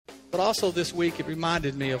also this week it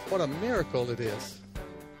reminded me of what a miracle it is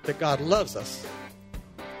that God loves us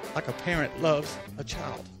like a parent loves a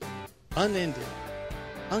child. Unending,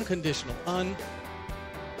 unconditional,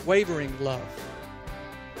 unwavering love.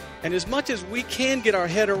 And as much as we can get our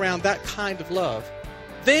head around that kind of love,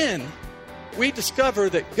 then we discover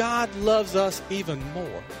that God loves us even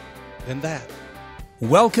more than that.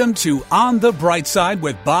 Welcome to On the Bright Side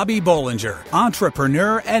with Bobby Bollinger,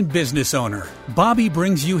 entrepreneur and business owner. Bobby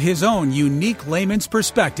brings you his own unique layman's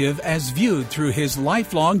perspective as viewed through his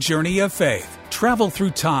lifelong journey of faith. Travel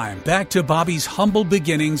through time back to Bobby's humble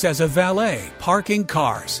beginnings as a valet, parking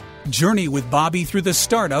cars. Journey with Bobby through the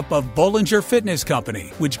startup of Bollinger Fitness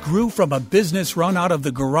Company, which grew from a business run out of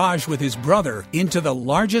the garage with his brother into the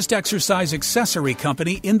largest exercise accessory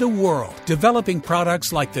company in the world, developing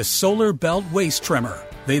products like the Solar Belt Waist Trimmer.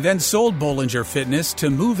 They then sold Bollinger Fitness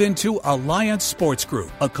to move into Alliance Sports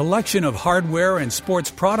Group, a collection of hardware and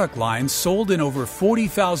sports product lines sold in over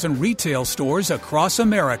 40,000 retail stores across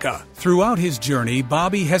America. Throughout his journey,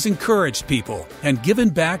 Bobby has encouraged people and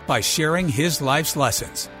given back by sharing his life's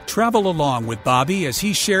lessons. Travel along with Bobby as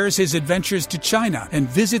he shares his adventures to China and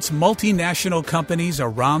visits multinational companies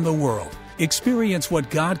around the world. Experience what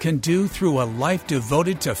God can do through a life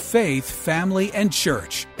devoted to faith, family, and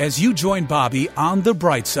church. As you join Bobby on the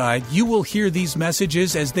bright side, you will hear these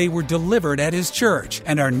messages as they were delivered at his church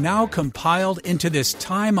and are now compiled into this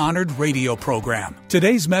time-honored radio program.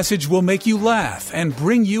 Today's message will make you laugh and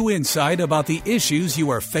bring you insight about the issues you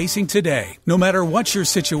are facing today. No matter what your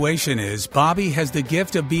situation is, Bobby has the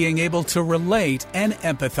gift of being able to relate and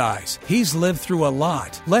empathize. He's lived through a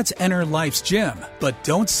lot. Let's enter life's gym, but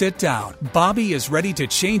don't sit down. Bobby is ready to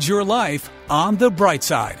change your life on the bright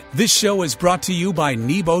side. This show is brought to you by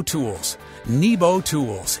Nebo Tools. Nebo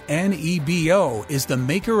Tools, N-E-B-O, is the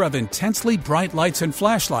maker of intensely bright lights and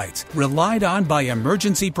flashlights, relied on by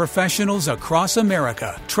emergency professionals across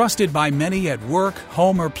America, trusted by many at work,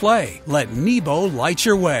 home, or play. Let Nebo light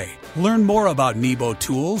your way. Learn more about Nebo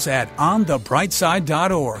Tools at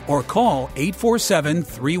onthebrightside.org or call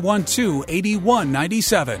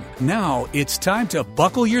 847-312-8197. Now it's time to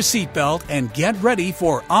buckle your seatbelt and get ready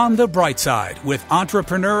for On the Bright Side with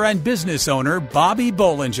entrepreneur and business owner Bobby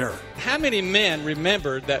Bollinger. How many men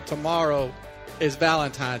remembered that tomorrow is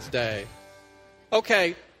Valentine's Day?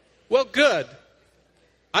 Okay, well, good.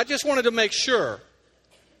 I just wanted to make sure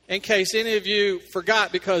in case any of you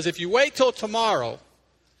forgot, because if you wait till tomorrow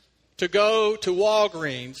to go to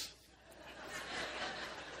Walgreens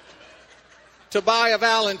to buy a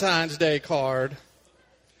Valentine's Day card,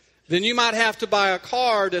 then you might have to buy a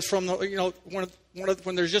card that's from the,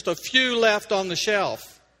 when there's just a few left on the shelf.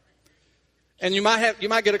 And you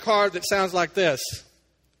might get a card that sounds like this: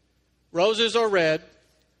 roses are red,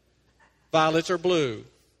 violets are blue.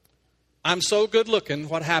 I'm so good looking,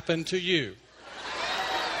 what happened to you?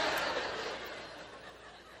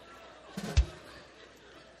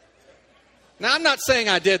 Now, I'm not saying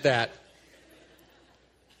I did that,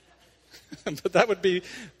 but that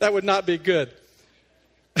would not be good.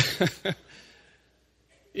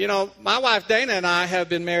 My wife Dana and I have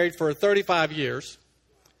been married for 35 years,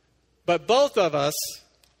 but both of us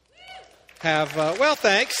have,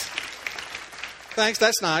 thanks,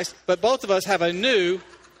 that's nice, but both of us have a new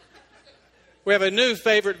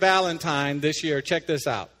favorite Valentine this year. Check this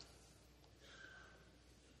out.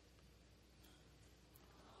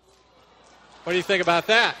 What do you think about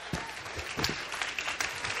that?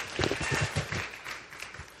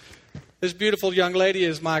 This beautiful young lady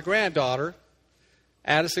is my granddaughter,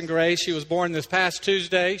 Addison Gray. She was born this past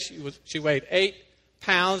Tuesday. She weighed 8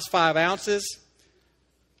 pounds, 5 ounces.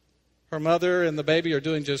 Her mother and the baby are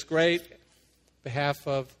doing just great. On behalf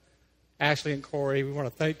of Ashley and Corey, we want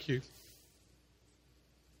to thank you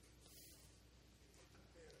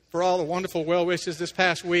for all the wonderful well wishes this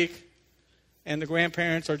past week. And the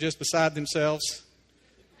grandparents are just beside themselves,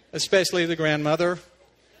 especially the grandmother.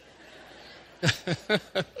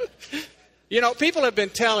 People have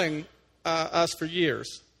been telling us for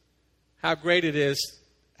years how great it is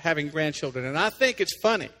having grandchildren. And I think it's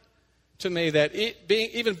funny to me that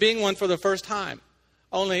being one for the first time,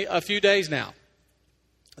 only a few days now,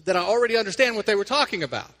 that I already understand what they were talking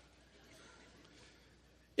about.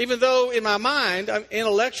 Even though in my mind,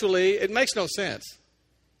 intellectually, it makes no sense.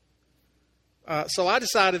 So I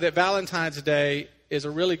decided that Valentine's Day is a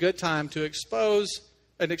really good time to expose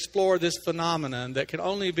and explore this phenomenon that can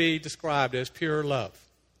only be described as pure love.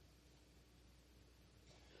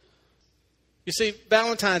 You see,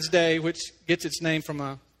 Valentine's Day, which gets its name from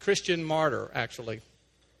a Christian martyr, actually,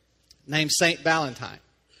 named Saint Valentine,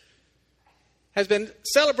 has been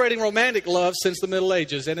celebrating romantic love since the Middle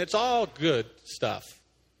Ages, and it's all good stuff.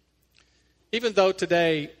 Even though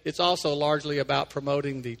today it's also largely about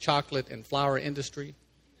promoting the chocolate and flour industry.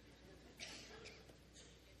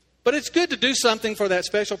 But it's good to do something for that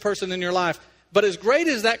special person in your life. But as great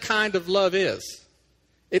as that kind of love is,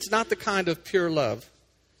 it's not the kind of pure love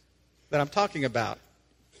that I'm talking about.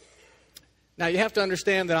 Now, you have to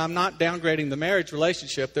understand that I'm not downgrading the marriage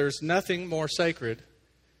relationship. There's nothing more sacred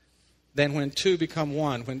than when two become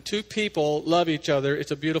one. When two people love each other,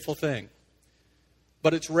 it's a beautiful thing.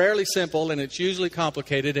 But it's rarely simple, and it's usually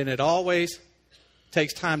complicated, and it always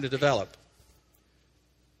takes time to develop.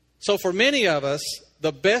 So for many of us,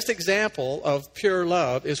 the best example of pure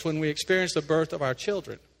love is when we experience the birth of our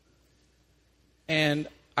children and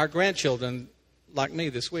our grandchildren, like me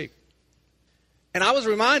this week. And I was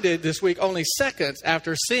reminded this week, only seconds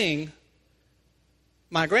after seeing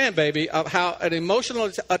my grandbaby, of how an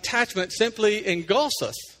emotional attachment simply engulfs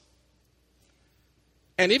us.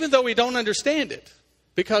 And even though we don't understand it,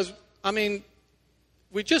 because,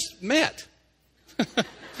 we just met.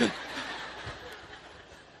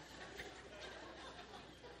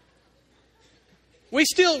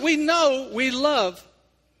 We know we love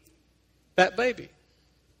that baby.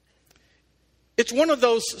 It's one of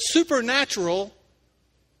those supernatural,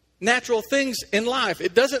 natural things in life.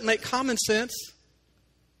 It doesn't make common sense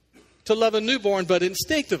to love a newborn, but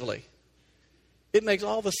instinctively, it makes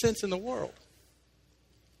all the sense in the world.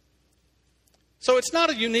 So it's not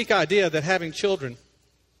a unique idea that having children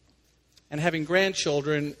and having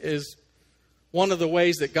grandchildren is one of the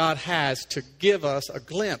ways that God has to give us a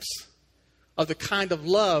glimpse of the kind of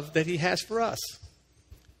love that He has for us.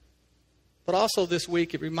 But also this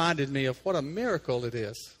week, it reminded me of what a miracle it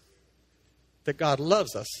is that God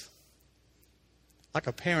loves us like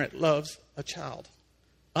a parent loves a child.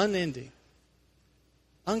 Unending,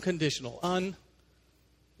 unconditional,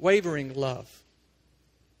 unwavering love.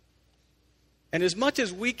 And as much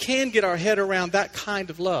as we can get our head around that kind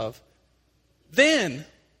of love, then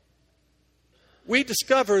we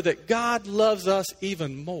discover that God loves us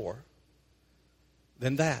even more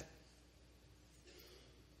than that.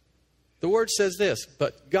 The Word says this,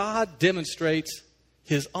 but God demonstrates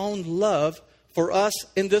His own love for us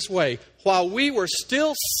in this way. While we were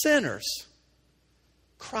still sinners,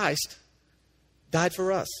 Christ died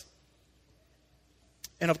for us.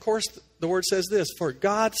 And of course, the Word says this, for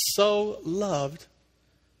God so loved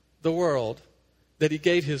the world that He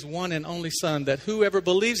gave His one and only Son, that whoever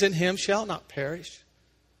believes in Him shall not perish,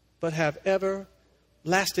 but have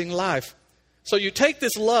everlasting life. So you take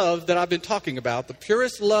this love that I've been talking about, the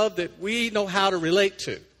purest love that we know how to relate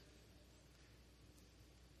to,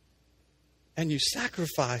 and you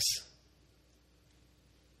sacrifice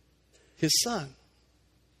His Son.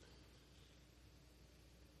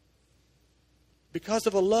 Because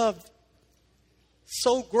of a love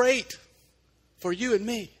so great for you and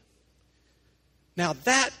me. Now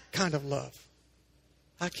that kind of love,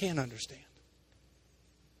 I can't understand.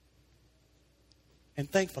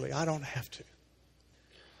 And thankfully, I don't have to.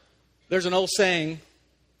 There's an old saying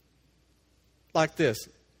like this,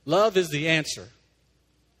 love is the answer,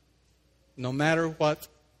 no matter what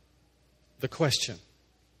the question.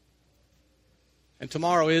 And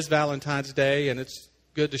tomorrow is Valentine's Day, and it's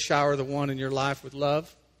good to shower the one in your life with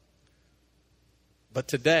love. But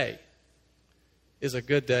today is a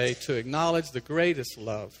good day to acknowledge the greatest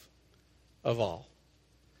love of all.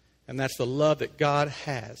 And that's the love that God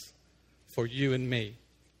has for you and me.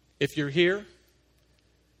 If you're here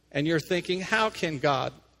and you're thinking, how can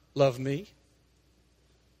God love me?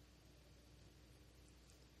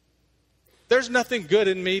 There's nothing good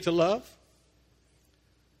in me to love.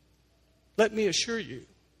 Let me assure you,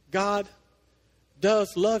 God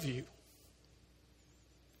does love you.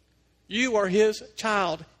 You are His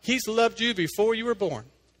child. He's loved you before you were born.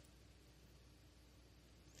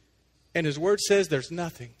 And His Word says there's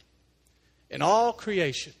nothing in all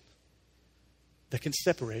creation that can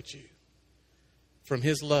separate you from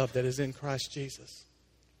His love that is in Christ Jesus.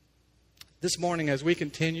 This morning, as we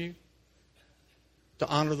continue to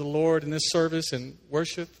honor the Lord in this service and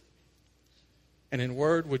worship and in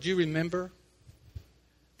word, would you remember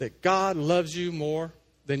that God loves you more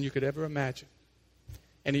than you could ever imagine.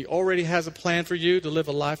 And He already has a plan for you to live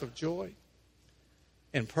a life of joy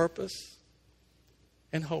and purpose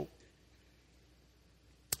and hope.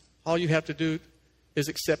 All you have to do is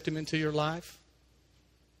accept Him into your life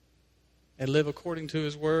and live according to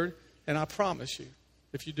His Word. And I promise you,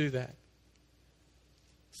 if you do that,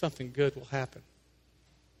 something good will happen.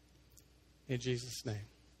 In Jesus' name.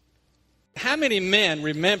 How many men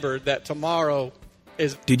remembered that tomorrow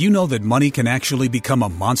is... Did you know that money can actually become a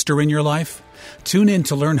monster in your life? Tune in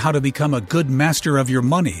to learn how to become a good master of your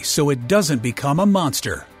money so it doesn't become a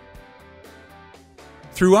monster.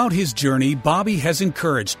 Throughout his journey, Bobby has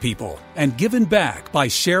encouraged people and given back by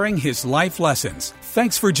sharing his life lessons.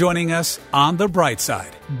 Thanks for joining us on The Bright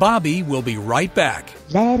Side. Bobby will be right back.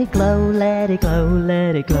 Let it glow, let it glow,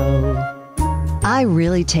 let it glow. I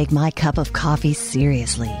really take my cup of coffee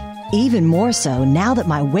seriously. Even more so now that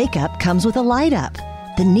my wake-up comes with a light up.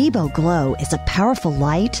 The Nebo Glow is a powerful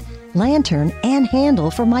light, lantern, and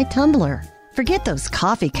handle for my tumbler. Forget those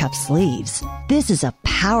coffee cup sleeves. This is a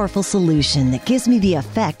powerful solution that gives me the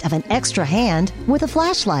effect of an extra hand with a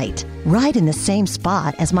flashlight, right in the same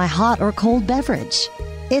spot as my hot or cold beverage.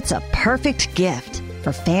 It's a perfect gift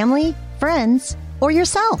for family, friends, or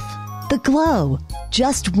yourself. The Glow,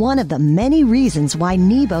 just one of the many reasons why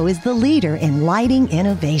Nebo is the leader in lighting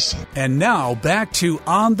innovation. And now back to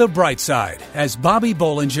On the Bright Side as Bobby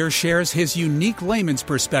Bollinger shares his unique layman's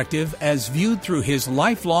perspective as viewed through his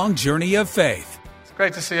lifelong journey of faith. It's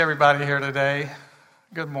great to see everybody here today.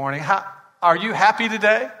 Good morning. Are you happy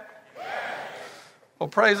today? Yes. Well,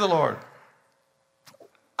 praise the Lord.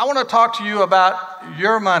 I want to talk to you about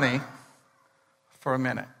your money for a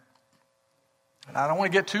minute. And I don't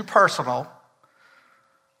want to get too personal,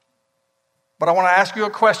 but I want to ask you a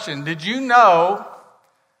question. Did you know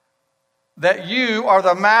that you are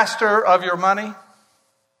the master of your money?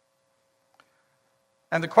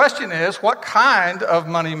 And the question is, what kind of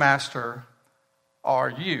money master are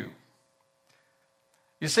you?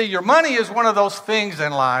 You see, your money is one of those things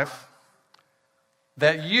in life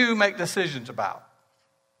that you make decisions about.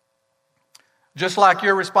 Just like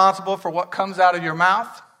you're responsible for what comes out of your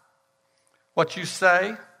mouth, what you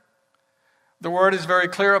say. The word is very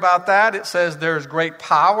clear about that. It says there's great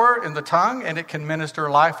power in the tongue and it can minister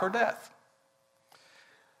life or death.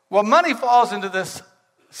 Well, money falls into this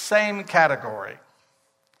same category.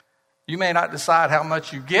 You may not decide how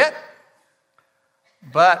much you get,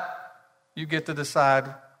 but you get to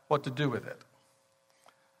decide what to do with it.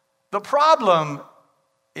 The problem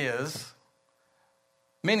is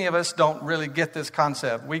many of us don't really get this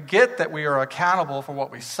concept. We get that we are accountable for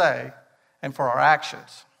what we say and for our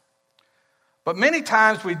actions. But many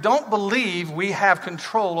times we don't believe we have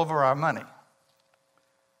control over our money.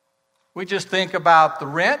 We just think about the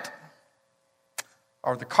rent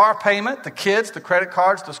or the car payment, the kids, the credit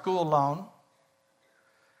cards, the school loan.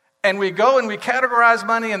 And we go and we categorize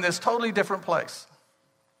money in this totally different place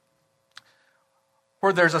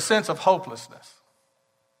where there's a sense of hopelessness.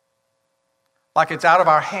 Like it's out of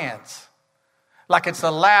our hands. Like it's the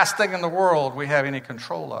last thing in the world we have any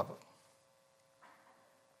control of it.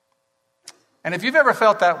 And if you've ever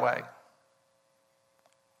felt that way,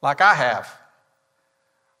 like I have,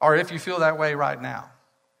 or if you feel that way right now,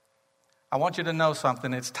 I want you to know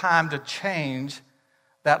something. It's time to change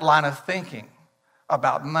that line of thinking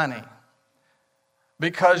about money,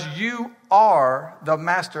 because you are the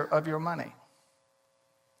master of your money.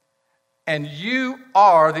 And you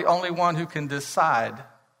are the only one who can decide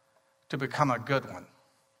to become a good one.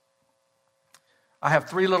 I have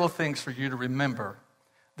 3 little things for you to remember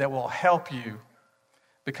that will help you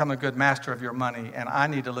become a good master of your money, and I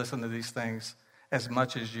need to listen to these things as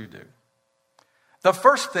much as you do. The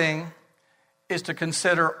first thing is to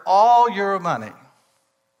consider all your money,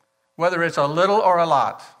 whether it's a little or a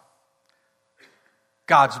lot,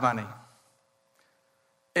 God's money.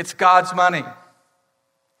 It's God's money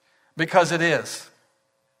because it is.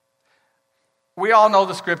 We all know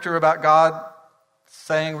the scripture about God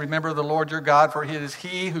saying, remember the Lord your God, for it is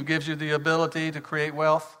He who gives you the ability to create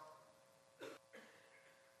wealth.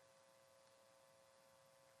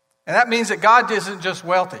 And that means that God isn't just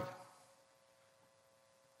wealthy.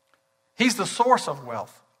 He's the source of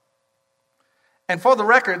wealth. And for the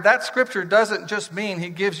record, that scripture doesn't just mean He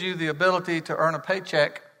gives you the ability to earn a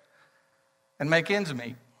paycheck and make ends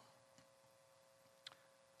meet.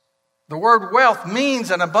 The word wealth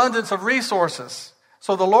means an abundance of resources.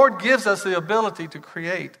 So the Lord gives us the ability to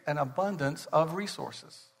create an abundance of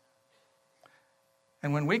resources.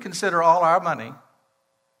 And when we consider all our money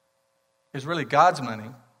is really God's money,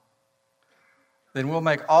 then we'll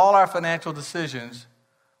make all our financial decisions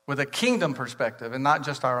with a kingdom perspective and not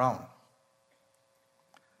just our own.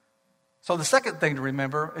 So the second thing to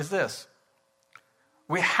remember is this.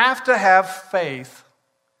 We have to have faith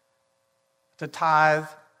to tithe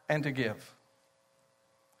and to give.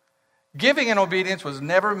 Giving and obedience was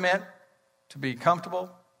never meant to be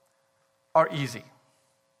comfortable or easy.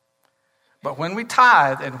 But when we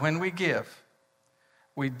tithe and when we give,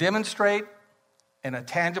 we demonstrate in a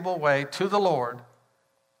tangible way to the Lord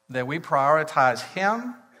that we prioritize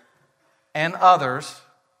Him and others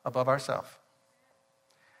above ourselves.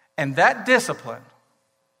 And that discipline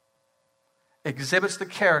exhibits the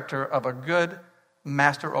character of a good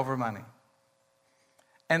master over money.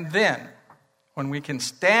 And then, when we can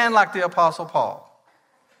stand like the Apostle Paul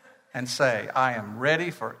and say, I am ready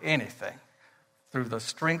for anything through the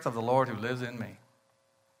strength of the Lord who lives in me.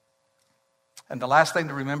 And the last thing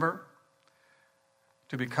to remember,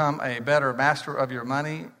 to become a better master of your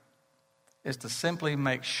money, is to simply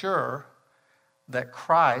make sure that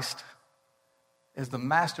Christ is the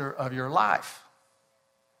master of your life.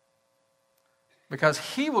 Because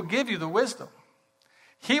he will give you the wisdom.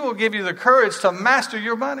 He will give you the courage to master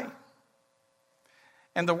your money.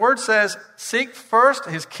 And the word says, seek first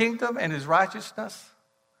his kingdom and his righteousness,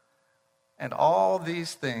 and all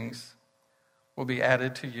these things will be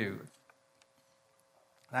added to you.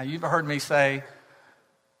 Now, you've heard me say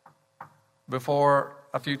before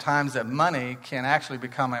a few times that money can actually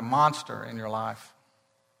become a monster in your life.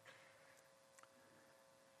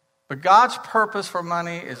 But God's purpose for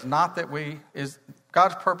money is that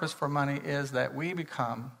we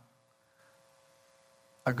become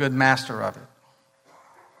a good master of it.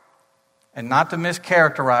 And not to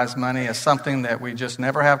mischaracterize money as something that we just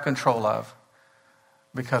never have control of,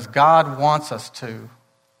 because God wants us to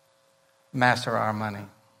master our money.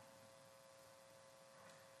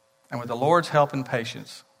 And with the Lord's help and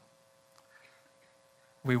patience,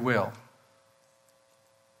 we will.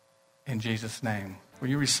 In Jesus' name. Will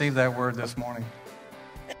you receive that word this morning?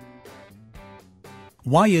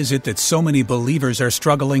 Why is it that so many believers are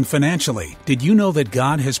struggling financially? Did you know that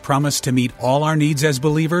God has promised to meet all our needs as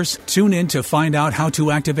believers? Tune in to find out how to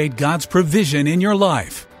activate God's provision in your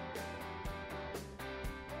life.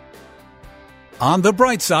 On the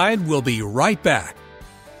Bright Side, we'll be right back.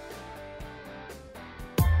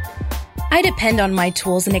 I depend on my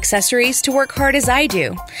tools and accessories to work hard as I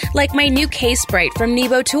do, like my new case bright from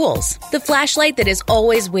Nebo Tools, the flashlight that is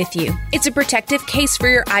always with you. It's a protective case for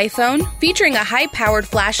your iPhone, featuring a high-powered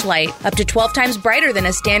flashlight, up to 12 times brighter than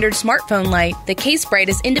a standard smartphone light. The case bright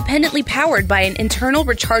is independently powered by an internal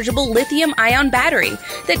rechargeable lithium-ion battery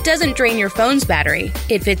that doesn't drain your phone's battery.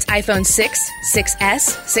 It fits iPhone 6,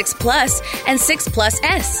 6S, 6 Plus, and 6 Plus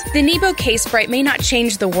S. The Nebo case bright may not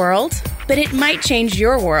change the world, but it might change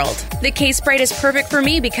your world. The Case Bright is perfect for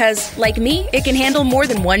me because, like me, it can handle more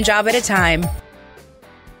than one job at a time.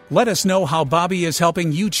 Let us know how Bobby is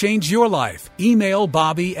helping you change your life. Email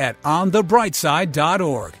Bobby at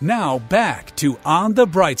onthebrightside.org. Now back to On the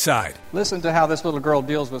Bright Side. Listen to how this little girl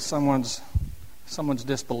deals with someone's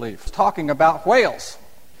disbelief. Talking about whales.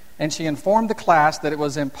 And she informed the class that it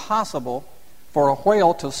was impossible for a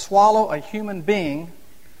whale to swallow a human being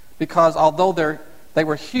because although they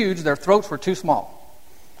were huge, their throats were too small.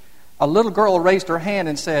 A little girl raised her hand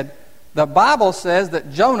and said, "The Bible says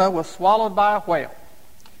that Jonah was swallowed by a whale."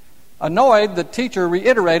 Annoyed, the teacher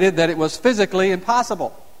reiterated that it was physically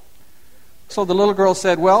impossible. So the little girl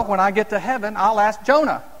said, "Well, when I get to heaven, I'll ask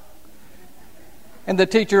Jonah." And the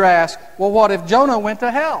teacher asked, "Well, what if Jonah went to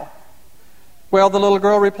hell?" "Well," the little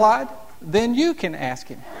girl replied, "then you can ask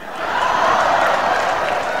him."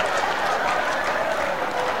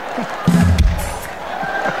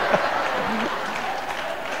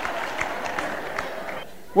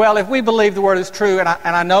 Well, if we believe the Word is true, and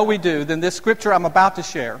I know we do, then this scripture I'm about to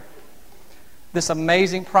share, this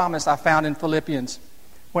amazing promise I found in Philippians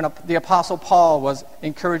when the Apostle Paul was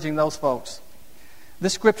encouraging those folks.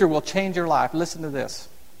 This scripture will change your life. Listen to this.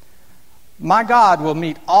 "My God will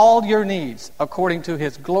meet all your needs according to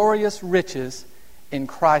His glorious riches in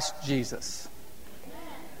Christ Jesus."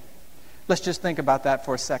 Let's just think about that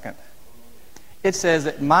for a second. It says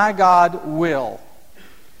that my God will,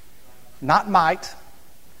 not might,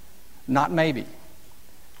 not maybe,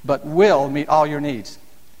 but will meet all your needs.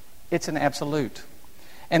 It's an absolute.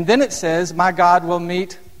 And then it says, my God will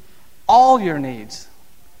meet all your needs.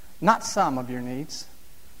 Not some of your needs,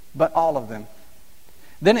 but all of them.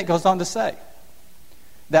 Then it goes on to say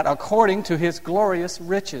that according to His glorious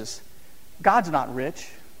riches. God's not rich.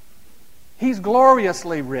 He's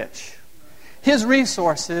gloriously rich. His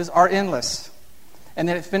resources are endless. And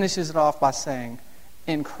then it finishes it off by saying,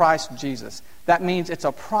 in Christ Jesus. That means it's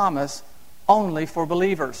a promise only for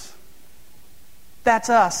believers. That's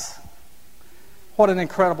us. What an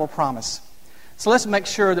incredible promise. So let's make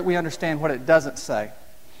sure that we understand what it doesn't say.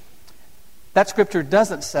 That scripture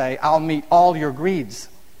doesn't say, I'll meet all your greeds.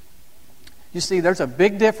 You see, there's a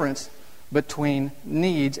big difference between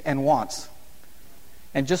needs and wants.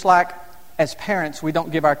 And just like as parents, we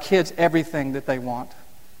don't give our kids everything that they want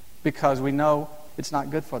because we know it's not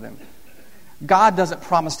good for them. God doesn't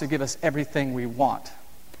promise to give us everything we want,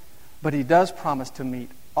 but He does promise to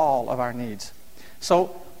meet all of our needs.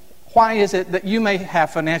 So why is it that you may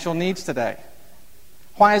have financial needs today?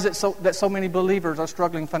 Why is it that so many believers are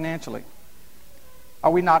struggling financially?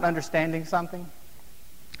 Are we not understanding something?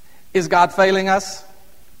 Is God failing us?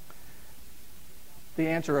 The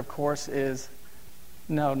answer, of course, is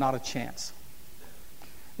no, not a chance.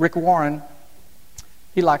 Rick Warren,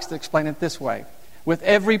 he likes to explain it this way. With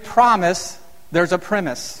every promise, there's a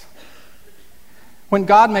premise. When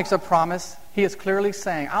God makes a promise, He is clearly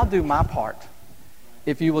saying, I'll do my part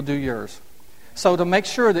if you will do yours. So to make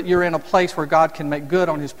sure that you're in a place where God can make good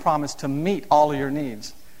on His promise to meet all of your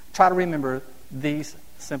needs, try to remember these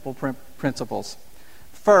simple principles.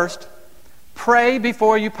 First, pray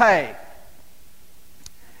before you pay.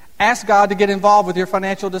 Ask God to get involved with your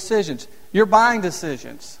financial decisions, your buying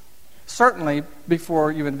decisions, certainly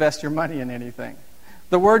before you invest your money in anything.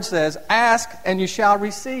 The Word says, ask and you shall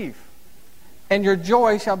receive, and your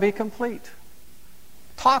joy shall be complete.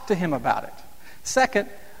 Talk to Him about it. Second,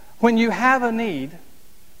 when you have a need,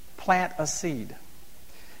 plant a seed.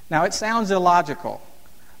 Now, it sounds illogical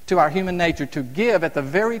to our human nature to give at the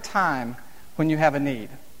very time when you have a need.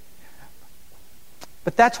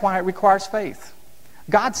 But that's why it requires faith.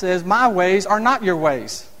 God says, my ways are not your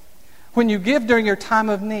ways. When you give during your time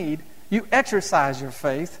of need, you exercise your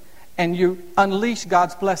faith and you unleash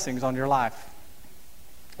God's blessings on your life.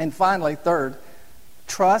 And finally, third,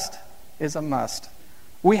 trust is a must.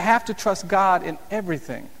 We have to trust God in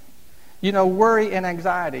everything. You know, worry and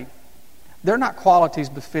anxiety, they're not qualities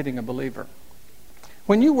befitting a believer.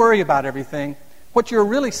 When you worry about everything, what you're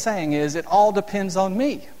really saying is, it all depends on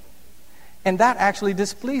me. And that actually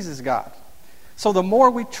displeases God. So the more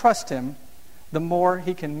we trust Him, the more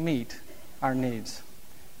He can meet our needs.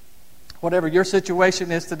 Whatever your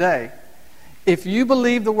situation is today, if you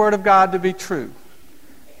believe the Word of God to be true,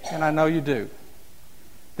 and I know you do,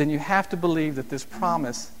 then you have to believe that this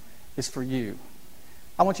promise is for you.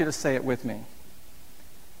 I want you to say it with me.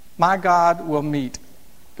 My God will meet,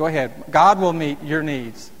 go ahead, God will meet your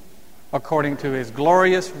needs according to His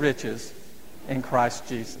glorious riches in Christ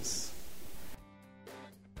Jesus.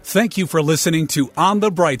 Thank you for listening to On the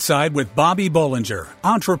Bright Side with Bobby Bollinger,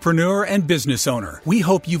 entrepreneur and business owner. We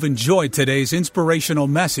hope you've enjoyed today's inspirational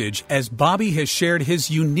message as Bobby has shared his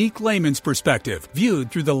unique layman's perspective, viewed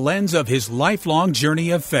through the lens of his lifelong journey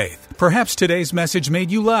of faith. Perhaps today's message made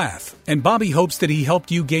you laugh, and Bobby hopes that he helped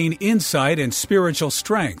you gain insight and spiritual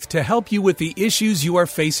strength to help you with the issues you are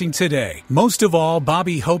facing today. Most of all,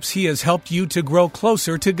 Bobby hopes he has helped you to grow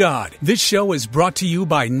closer to God. This show is brought to you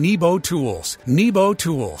by Nebo Tools. Nebo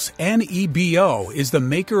Tools, NEBO, is the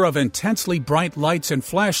maker of intensely bright lights and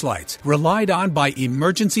flashlights, relied on by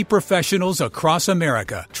emergency professionals across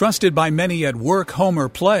America. Trusted by many at work, home, or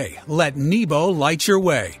play, let Nebo light your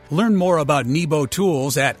way. Learn more about Nebo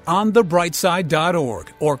Tools at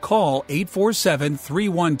onthebrightside.org or call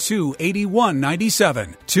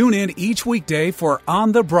 847-312-8197. Tune in each weekday for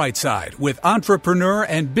On the Bright Side with entrepreneur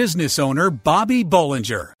and business owner Bobby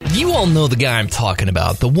Bollinger. You all know the guy I'm talking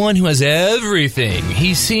about, the one who has everything.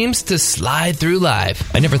 He seems to slide through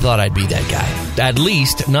life. I never thought I'd be that guy. At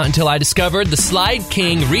least, not until I discovered the Slide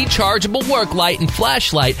King rechargeable work light and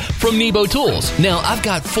flashlight from Nebo Tools. Now, I've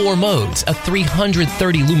got 4 modes: a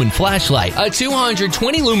 330 lumen flashlight, a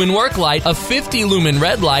 220 lumen work light, a 50 lumen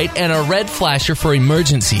red light, and a red flasher for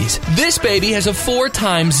emergencies. This baby has a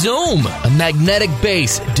 4-time zoom, a magnetic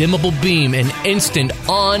base, dimmable beam, and instant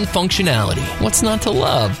on functionality. What's not to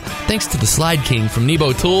love? Thanks to the Slide King from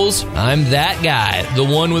Nebo Tools, I'm that guy, the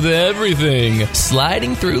one with everything,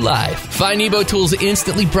 sliding through life. Find Nebo Tools'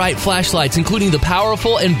 instantly bright flashlights, including the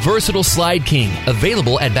powerful and versatile Slide King,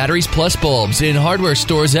 available at Batteries Plus Bulbs in hardware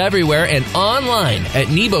stores everywhere and online at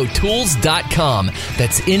nebotools.com.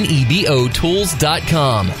 That's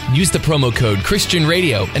NEBOtools.com. Use the promo code Christian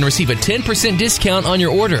Radio and receive a 10% discount on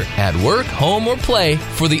your order at work, home, or play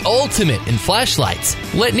for the ultimate in flashlights.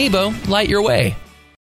 Let Nebo light your way.